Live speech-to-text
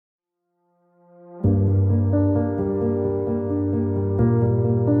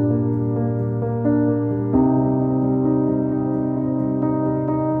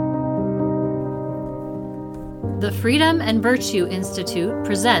Freedom and Virtue Institute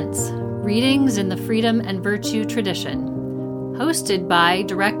presents Readings in the Freedom and Virtue Tradition, hosted by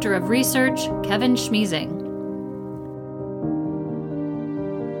Director of Research Kevin Schmiesing.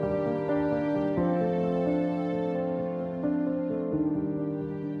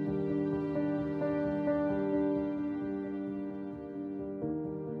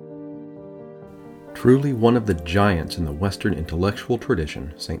 Truly one of the giants in the Western intellectual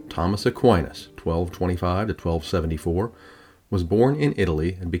tradition, St. Thomas Aquinas, 1225 to 1274, was born in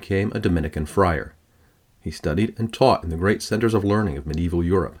Italy and became a Dominican friar. He studied and taught in the great centers of learning of medieval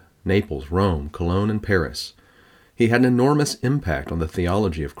Europe, Naples, Rome, Cologne, and Paris. He had an enormous impact on the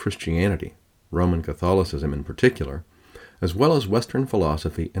theology of Christianity, Roman Catholicism in particular, as well as Western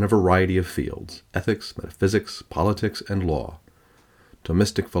philosophy in a variety of fields, ethics, metaphysics, politics, and law.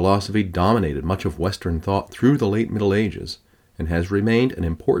 Thomistic philosophy dominated much of Western thought through the late Middle Ages and has remained an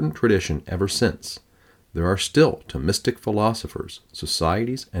important tradition ever since. There are still Thomistic philosophers,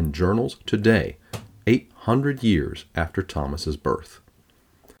 societies, and journals today, 800 years after Thomas's birth.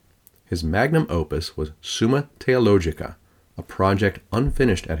 His magnum opus was Summa Theologica, a project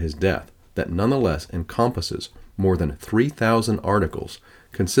unfinished at his death that nonetheless encompasses more than 3,000 articles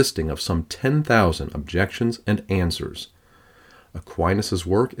consisting of some 10,000 objections and answers. Aquinas'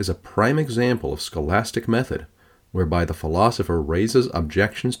 work is a prime example of scholastic method, whereby the philosopher raises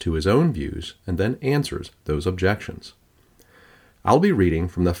objections to his own views and then answers those objections. I'll be reading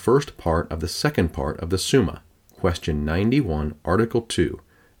from the first part of the second part of the Summa, question 91, article 2,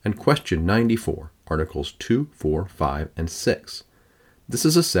 and question 94, articles 2, 4, 5, and 6. This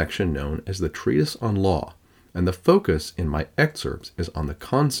is a section known as the Treatise on Law, and the focus in my excerpts is on the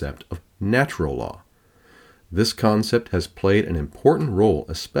concept of natural law. This concept has played an important role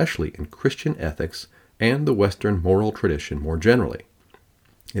especially in Christian ethics and the Western moral tradition more generally.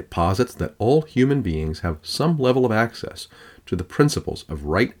 It posits that all human beings have some level of access to the principles of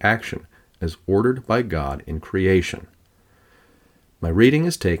right action as ordered by God in creation. My reading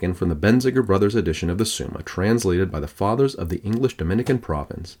is taken from the Benziger Brothers edition of the Summa, translated by the Fathers of the English Dominican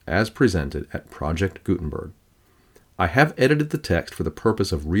Province, as presented at Project Gutenberg. I have edited the text for the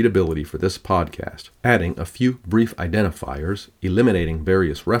purpose of readability for this podcast, adding a few brief identifiers, eliminating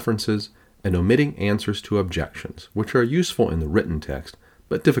various references, and omitting answers to objections, which are useful in the written text,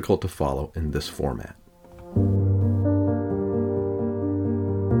 but difficult to follow in this format.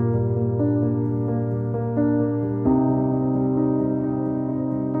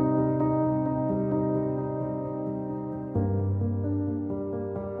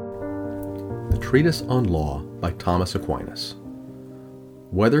 Treatise on Law by Thomas Aquinas.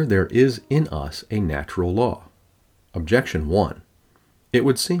 Whether there is in us a natural law? Objection 1. It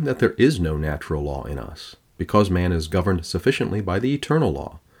would seem that there is no natural law in us, because man is governed sufficiently by the eternal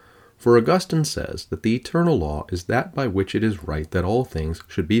law. For Augustine says that the eternal law is that by which it is right that all things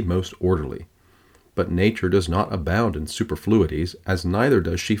should be most orderly. But nature does not abound in superfluities, as neither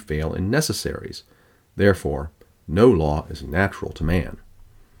does she fail in necessaries. Therefore, no law is natural to man.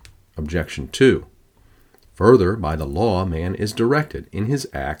 Objection 2. Further, by the law man is directed in his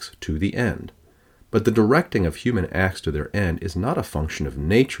acts to the end. But the directing of human acts to their end is not a function of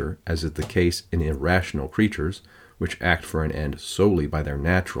nature, as is the case in irrational creatures, which act for an end solely by their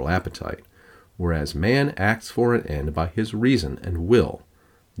natural appetite, whereas man acts for an end by his reason and will.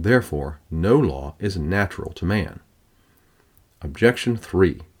 Therefore, no law is natural to man. Objection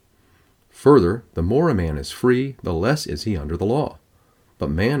 3. Further, the more a man is free, the less is he under the law. But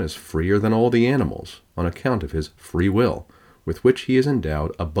man is freer than all the animals, on account of his free will, with which he is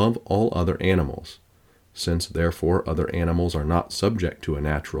endowed above all other animals. Since therefore other animals are not subject to a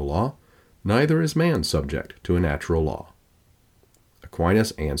natural law, neither is man subject to a natural law.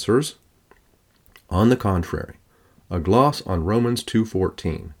 Aquinas answers, on the contrary, a gloss on Romans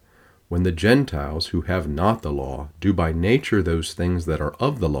 2:14, when the Gentiles who have not the law do by nature those things that are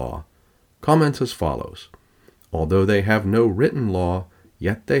of the law, comments as follows, although they have no written law,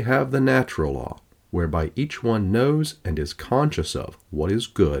 yet they have the natural law, whereby each one knows and is conscious of what is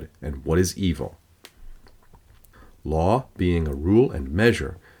good and what is evil. Law, being a rule and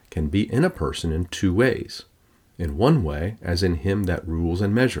measure, can be in a person in two ways. In one way, as in him that rules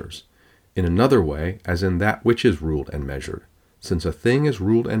and measures. In another way, as in that which is ruled and measured, since a thing is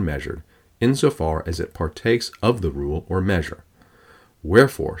ruled and measured, insofar as it partakes of the rule or measure.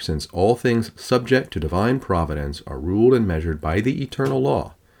 Wherefore, since all things subject to divine providence are ruled and measured by the eternal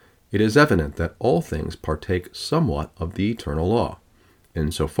law, it is evident that all things partake somewhat of the eternal law,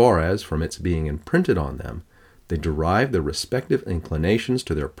 insofar as, from its being imprinted on them, they derive their respective inclinations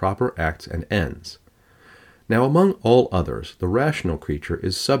to their proper acts and ends. Now among all others, the rational creature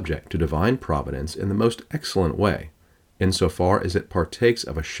is subject to divine providence in the most excellent way, insofar as it partakes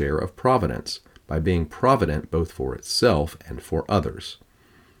of a share of providence, by being provident both for itself and for others.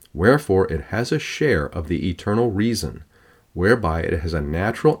 Wherefore it has a share of the eternal reason, whereby it has a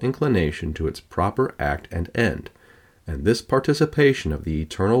natural inclination to its proper act and end, and this participation of the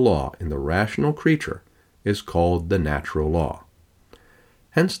eternal law in the rational creature is called the natural law.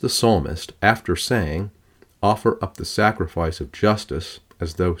 Hence the psalmist, after saying, "Offer up the sacrifice of justice,"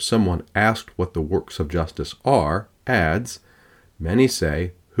 as though someone asked what the works of justice are, adds, "Many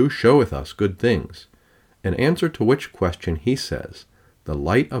say, Who showeth us good things?" In answer to which question he says, "The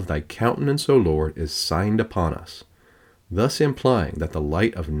light of thy countenance, O Lord, is signed upon us," thus implying that the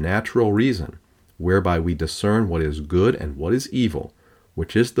light of natural reason, whereby we discern what is good and what is evil,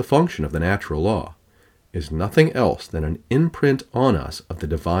 which is the function of the natural law, is nothing else than an imprint on us of the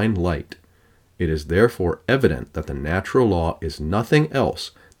divine light. It is therefore evident that the natural law is nothing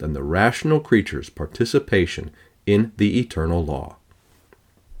else than the rational creature's participation in the eternal law.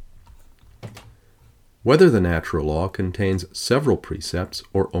 Whether the natural law contains several precepts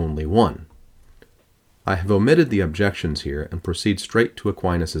or only one. I have omitted the objections here and proceed straight to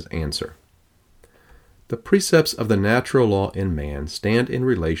Aquinas' answer. The precepts of the natural law in man stand in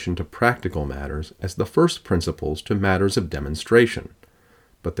relation to practical matters as the first principles to matters of demonstration,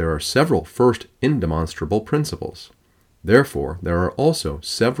 but there are several first indemonstrable principles. Therefore, there are also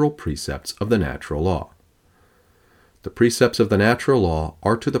several precepts of the natural law. The precepts of the natural law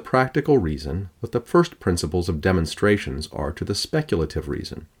are to the practical reason what the first principles of demonstrations are to the speculative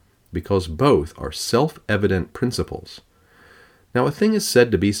reason, because both are self-evident principles. Now a thing is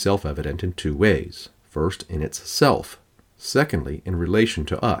said to be self-evident in two ways. First, in its self. Secondly, in relation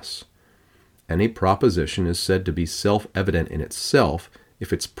to us. Any proposition is said to be self-evident in itself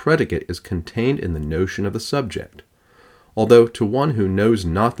if its predicate is contained in the notion of the subject. Although to one who knows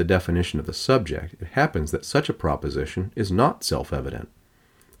not the definition of the subject, it happens that such a proposition is not self-evident.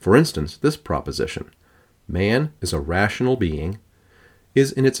 For instance, this proposition, "Man is a rational being,"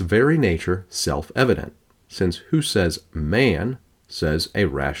 is in its very nature self-evident, since who says man says a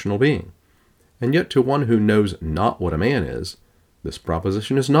rational being. And yet to one who knows not what a man is, this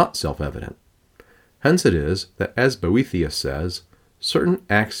proposition is not self-evident. Hence it is that, as Boethius says, certain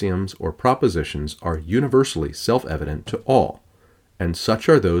axioms or propositions are universally self-evident to all, and such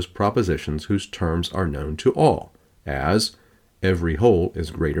are those propositions whose terms are known to all, as "every whole is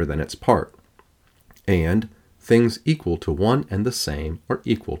greater than its part," and "things equal to one and the same are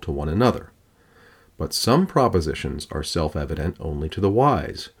equal to one another." But some propositions are self-evident only to the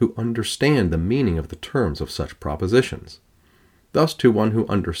wise, who understand the meaning of the terms of such propositions. Thus, to one who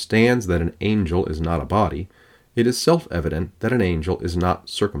understands that an angel is not a body, it is self-evident that an angel is not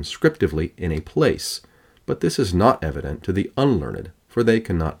circumscriptively in a place, but this is not evident to the unlearned, for they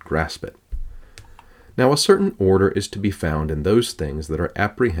cannot grasp it. Now a certain order is to be found in those things that are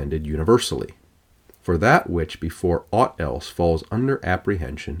apprehended universally. For that which before aught else falls under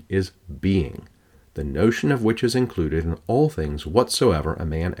apprehension is being, the notion of which is included in all things whatsoever a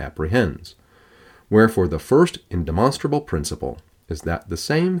man apprehends. Wherefore the first indemonstrable principle is that the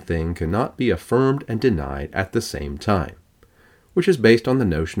same thing cannot be affirmed and denied at the same time, which is based on the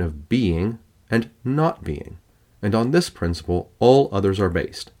notion of being and not being, and on this principle all others are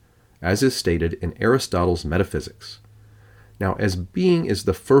based, as is stated in Aristotle's Metaphysics. Now, as being is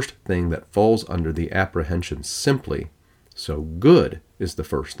the first thing that falls under the apprehension simply, so good is the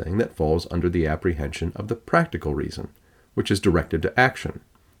first thing that falls under the apprehension of the practical reason, which is directed to action,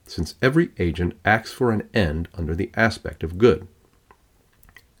 since every agent acts for an end under the aspect of good.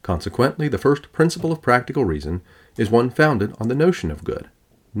 Consequently, the first principle of practical reason is one founded on the notion of good,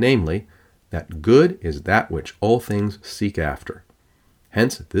 namely, that good is that which all things seek after.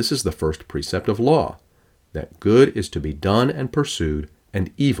 Hence, this is the first precept of law, that good is to be done and pursued,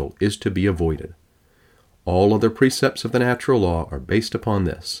 and evil is to be avoided. All other precepts of the natural law are based upon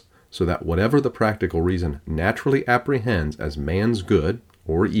this, so that whatever the practical reason naturally apprehends as man's good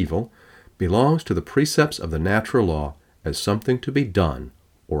or evil belongs to the precepts of the natural law as something to be done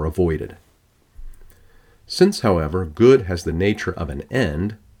or avoided. Since, however, good has the nature of an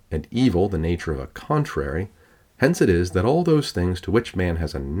end, and evil the nature of a contrary, hence it is that all those things to which man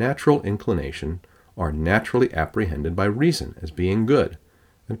has a natural inclination are naturally apprehended by reason as being good,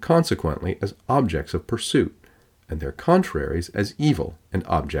 and consequently as objects of pursuit, and their contraries as evil and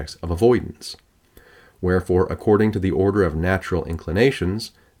objects of avoidance. Wherefore, according to the order of natural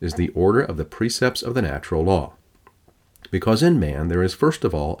inclinations, is the order of the precepts of the natural law. Because in man there is first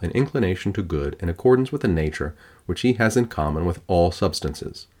of all an inclination to good in accordance with the nature which he has in common with all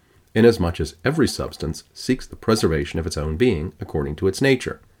substances, inasmuch as every substance seeks the preservation of its own being according to its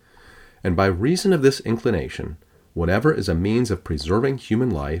nature. And by reason of this inclination, whatever is a means of preserving human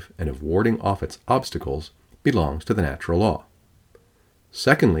life and of warding off its obstacles belongs to the natural law.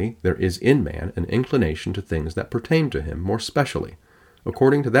 Secondly, there is in man an inclination to things that pertain to him more specially,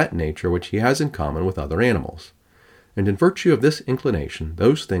 according to that nature which he has in common with other animals. And in virtue of this inclination,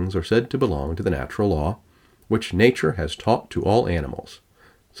 those things are said to belong to the natural law, which nature has taught to all animals,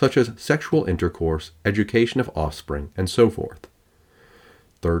 such as sexual intercourse, education of offspring, and so forth.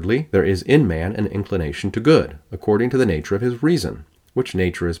 Thirdly, there is in man an inclination to good, according to the nature of his reason, which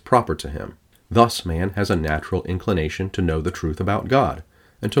nature is proper to him. Thus man has a natural inclination to know the truth about God,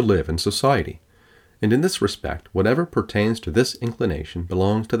 and to live in society. And in this respect, whatever pertains to this inclination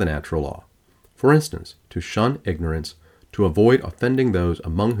belongs to the natural law. For instance, to shun ignorance, to avoid offending those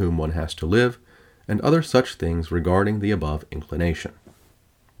among whom one has to live, and other such things regarding the above inclination.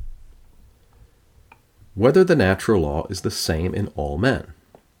 Whether the natural law is the same in all men?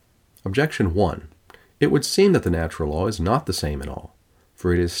 Objection 1. It would seem that the natural law is not the same in all,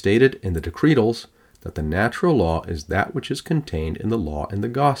 for it is stated in the Decretals that the natural law is that which is contained in the law and the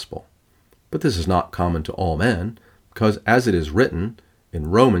gospel. But this is not common to all men, because as it is written in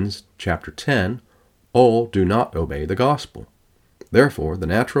Romans chapter 10, all do not obey the gospel. Therefore, the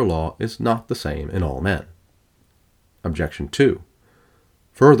natural law is not the same in all men. Objection 2.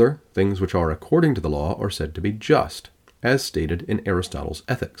 Further, things which are according to the law are said to be just, as stated in Aristotle's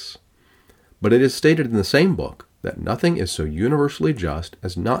Ethics. But it is stated in the same book that nothing is so universally just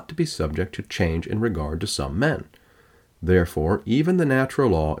as not to be subject to change in regard to some men. Therefore, even the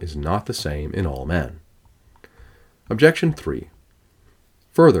natural law is not the same in all men. Objection 3.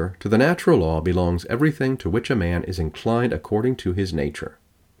 Further, to the natural law belongs everything to which a man is inclined according to his nature.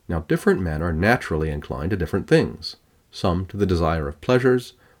 Now different men are naturally inclined to different things, some to the desire of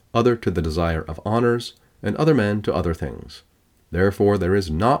pleasures, other to the desire of honors, and other men to other things. Therefore there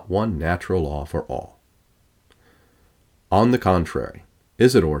is not one natural law for all. On the contrary,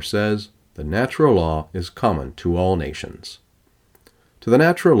 Isidore says, the natural law is common to all nations. To the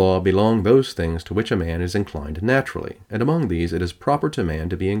natural law belong those things to which a man is inclined naturally, and among these it is proper to man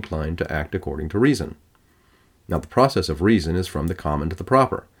to be inclined to act according to reason. Now the process of reason is from the common to the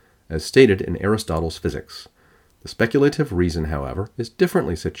proper, as stated in Aristotle's Physics. The speculative reason, however, is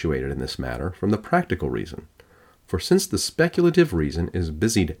differently situated in this matter from the practical reason. For since the speculative reason is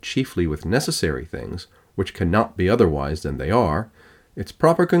busied chiefly with necessary things, which cannot be otherwise than they are, its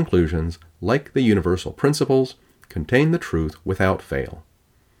proper conclusions, like the universal principles, contain the truth without fail.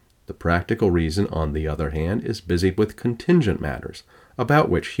 The practical reason, on the other hand, is busied with contingent matters, about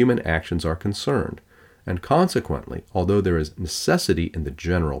which human actions are concerned, and consequently, although there is necessity in the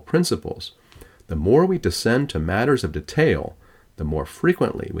general principles, the more we descend to matters of detail, the more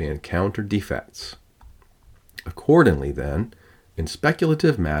frequently we encounter defects. Accordingly, then, in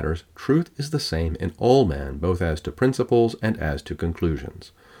speculative matters, truth is the same in all men, both as to principles and as to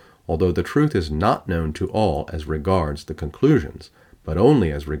conclusions, although the truth is not known to all as regards the conclusions, but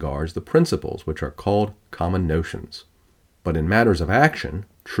only as regards the principles, which are called common notions. But in matters of action,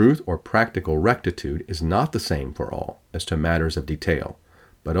 truth or practical rectitude is not the same for all as to matters of detail,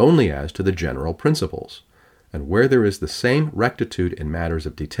 but only as to the general principles. And where there is the same rectitude in matters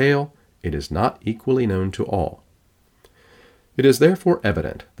of detail, it is not equally known to all. It is therefore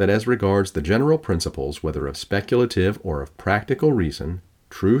evident that as regards the general principles, whether of speculative or of practical reason,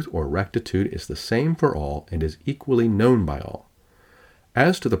 truth or rectitude is the same for all and is equally known by all.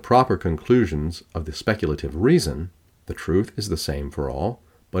 As to the proper conclusions of the speculative reason, the truth is the same for all,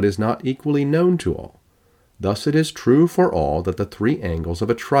 but is not equally known to all. Thus it is true for all that the 3 angles of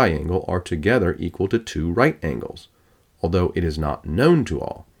a triangle are together equal to 2 right angles, although it is not known to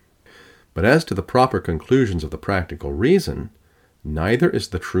all. But as to the proper conclusions of the practical reason, neither is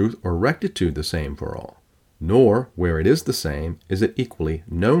the truth or rectitude the same for all, nor, where it is the same, is it equally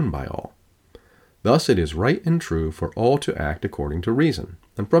known by all. Thus it is right and true for all to act according to reason,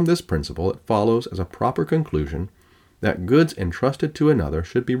 and from this principle it follows as a proper conclusion that goods entrusted to another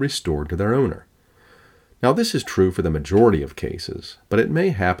should be restored to their owner. Now this is true for the majority of cases, but it may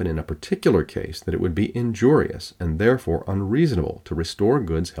happen in a particular case that it would be injurious and therefore unreasonable to restore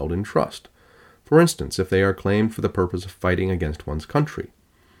goods held in trust, for instance, if they are claimed for the purpose of fighting against one's country.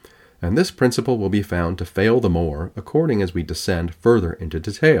 And this principle will be found to fail the more according as we descend further into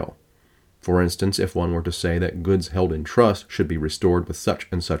detail. For instance, if one were to say that goods held in trust should be restored with such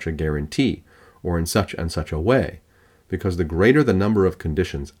and such a guarantee, or in such and such a way, because the greater the number of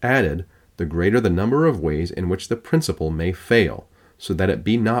conditions added, the greater the number of ways in which the principle may fail, so that it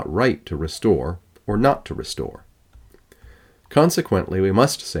be not right to restore or not to restore. Consequently, we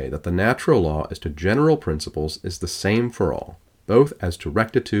must say that the natural law as to general principles is the same for all, both as to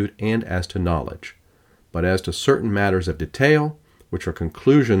rectitude and as to knowledge. But as to certain matters of detail, which are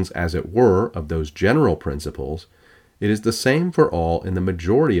conclusions as it were of those general principles, it is the same for all in the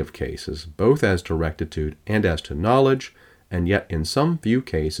majority of cases, both as to rectitude and as to knowledge, and yet in some few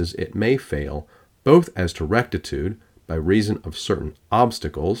cases it may fail, both as to rectitude, by reason of certain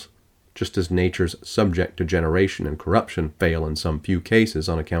obstacles, just as natures subject to generation and corruption fail in some few cases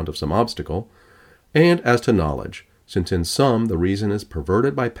on account of some obstacle, and as to knowledge, since in some the reason is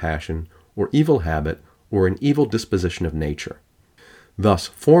perverted by passion, or evil habit, or an evil disposition of nature. Thus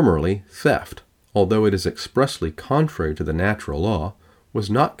formerly theft, although it is expressly contrary to the natural law, was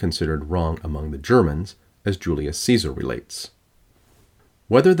not considered wrong among the Germans, as Julius Caesar relates.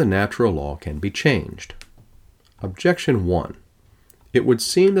 Whether the natural law can be changed. Objection 1. It would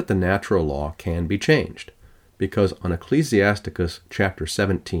seem that the natural law can be changed, because on Ecclesiasticus chapter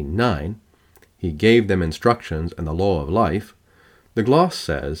 17:9, he gave them instructions and the law of life, the gloss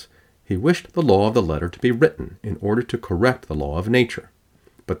says, he wished the law of the letter to be written in order to correct the law of nature.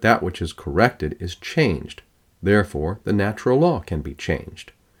 But that which is corrected is changed. Therefore, the natural law can be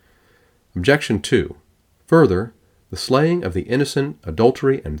changed. Objection 2. Further, the slaying of the innocent,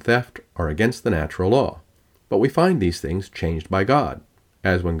 adultery, and theft are against the natural law. But we find these things changed by God,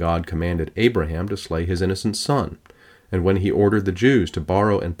 as when God commanded Abraham to slay his innocent son, and when he ordered the Jews to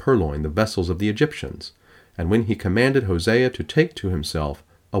borrow and purloin the vessels of the Egyptians, and when he commanded Hosea to take to himself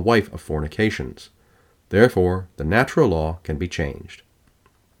a wife of fornications. Therefore, the natural law can be changed.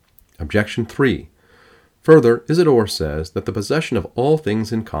 Objection 3. Further, Isidore says that the possession of all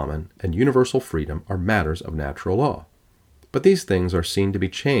things in common and universal freedom are matters of natural law. But these things are seen to be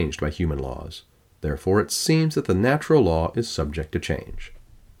changed by human laws. Therefore, it seems that the natural law is subject to change.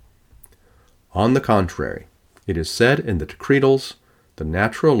 On the contrary, it is said in the Decretals, the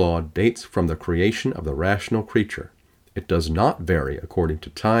natural law dates from the creation of the rational creature. It does not vary according to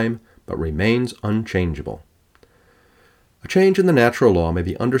time, but remains unchangeable. A change in the natural law may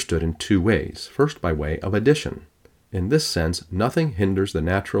be understood in two ways. First, by way of addition. In this sense, nothing hinders the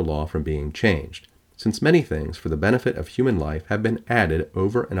natural law from being changed, since many things for the benefit of human life have been added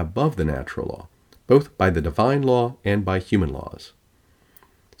over and above the natural law, both by the divine law and by human laws.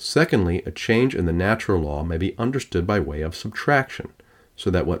 Secondly, a change in the natural law may be understood by way of subtraction, so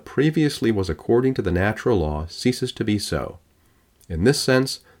that what previously was according to the natural law ceases to be so. In this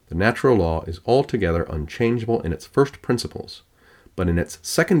sense, the natural law is altogether unchangeable in its first principles, but in its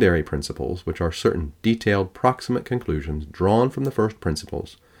secondary principles, which are certain detailed proximate conclusions drawn from the first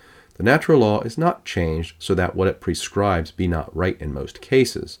principles, the natural law is not changed so that what it prescribes be not right in most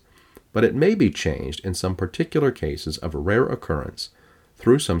cases, but it may be changed in some particular cases of rare occurrence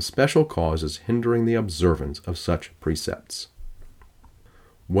through some special causes hindering the observance of such precepts.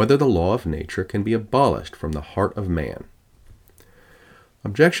 Whether the law of nature can be abolished from the heart of man.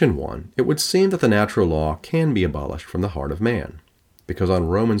 Objection 1. It would seem that the natural law can be abolished from the heart of man, because on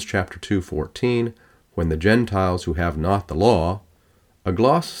Romans chapter 2:14, when the Gentiles who have not the law, a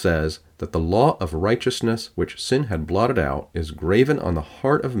gloss says that the law of righteousness which sin had blotted out is graven on the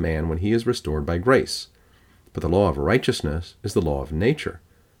heart of man when he is restored by grace. But the law of righteousness is the law of nature.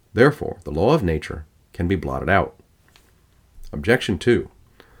 Therefore, the law of nature can be blotted out. Objection 2.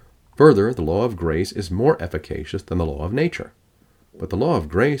 Further, the law of grace is more efficacious than the law of nature. But the law of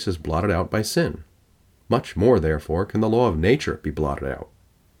grace is blotted out by sin. Much more, therefore, can the law of nature be blotted out.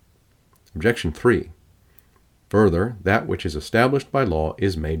 Objection 3. Further, that which is established by law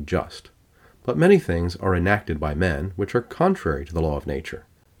is made just. But many things are enacted by men which are contrary to the law of nature.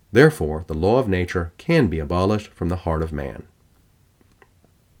 Therefore, the law of nature can be abolished from the heart of man.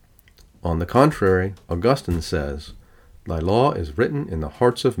 On the contrary, Augustine says, "Thy law is written in the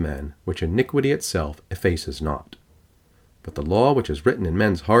hearts of men, which iniquity itself effaces not. But the law which is written in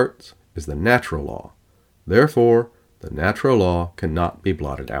men's hearts is the natural law. Therefore, the natural law cannot be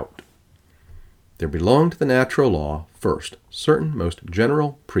blotted out." There belong to the natural law, first, certain most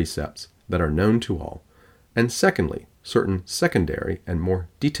general precepts that are known to all, and secondly, certain secondary and more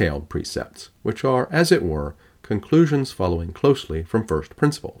detailed precepts, which are, as it were, conclusions following closely from first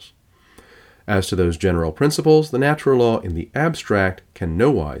principles. As to those general principles, the natural law in the abstract can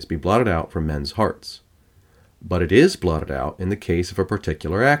nowise be blotted out from men's hearts. But it is blotted out in the case of a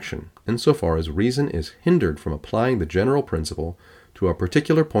particular action, insofar as reason is hindered from applying the general principle to a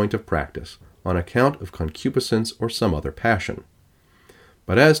particular point of practice, on account of concupiscence or some other passion.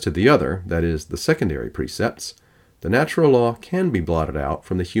 But as to the other, that is, the secondary precepts, the natural law can be blotted out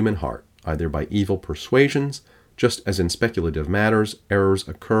from the human heart, either by evil persuasions, just as in speculative matters errors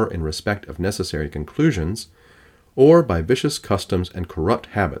occur in respect of necessary conclusions, or by vicious customs and corrupt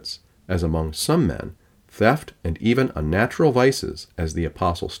habits, as among some men, theft and even unnatural vices, as the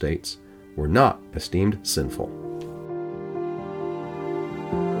Apostle states, were not esteemed sinful.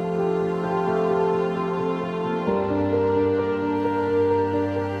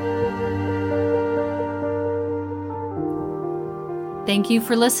 Thank you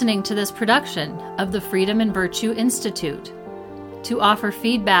for listening to this production of the Freedom and Virtue Institute. To offer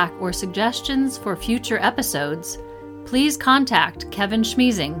feedback or suggestions for future episodes, please contact Kevin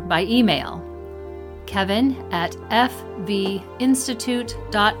Schmiesing by email,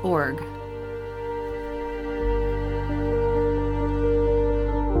 kevin@fvinstitute.org.